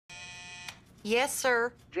Yes,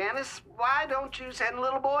 sir. Janice, why don't you send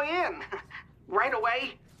little boy in? Right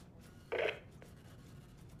away.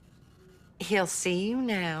 He'll see you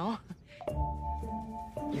now.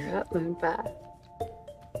 You're up, Moon Pie.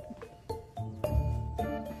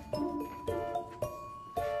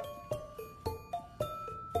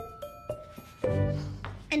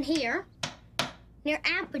 And here, near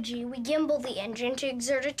apogee, we gimbal the engine to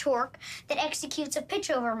exert a torque that executes a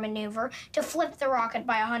pitch-over maneuver to flip the rocket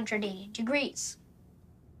by 180 degrees.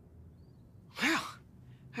 Well,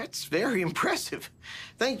 that's very impressive.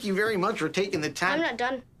 Thank you very much for taking the time. I'm not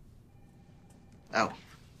done. Oh,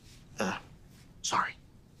 sorry.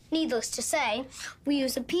 Needless to say, we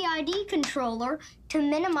use a PID controller to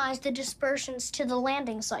minimize the dispersions to the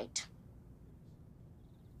landing site.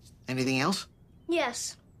 Anything else?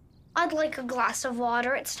 Yes. I'd like a glass of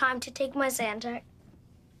water. It's time to take my Zantac.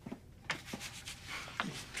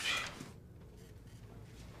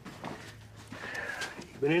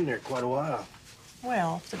 You've been in there quite a while.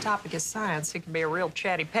 Well, if the topic is science, it can be a real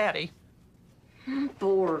chatty patty. I'm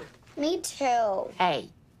bored. Me too. Hey,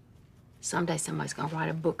 someday somebody's gonna write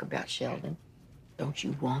a book about Sheldon. Don't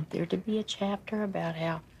you want there to be a chapter about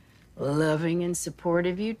how loving and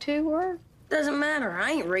supportive you two were? Doesn't matter.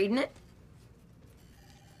 I ain't reading it.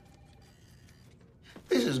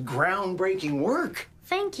 This is groundbreaking work.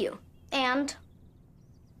 Thank you. And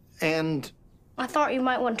And I thought you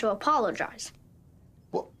might want to apologize.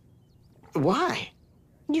 why?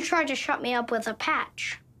 You tried to shut me up with a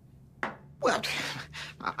patch. Well,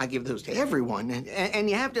 I give those to everyone. And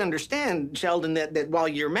you have to understand, Sheldon, that while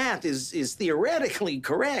your math is theoretically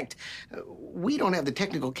correct, we don't have the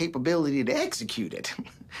technical capability to execute it.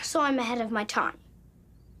 So I'm ahead of my time.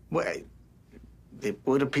 Well, it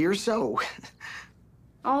would appear so.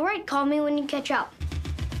 All right, call me when you catch up.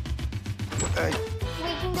 Uh, We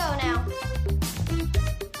can go now.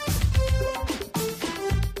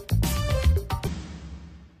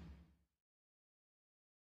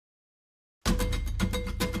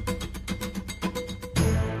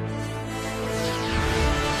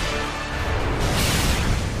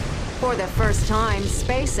 For the first time,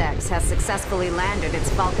 SpaceX has successfully landed its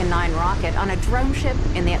Falcon 9 rocket on a drone ship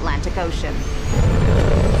in the Atlantic Ocean.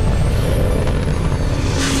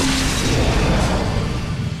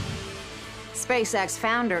 SpaceX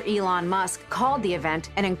founder Elon Musk called the event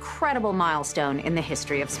an incredible milestone in the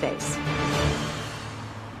history of space.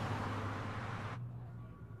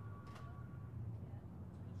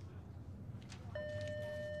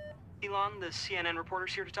 Elon, the CNN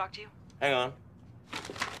reporter's here to talk to you. Hang on.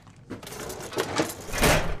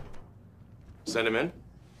 Send him in.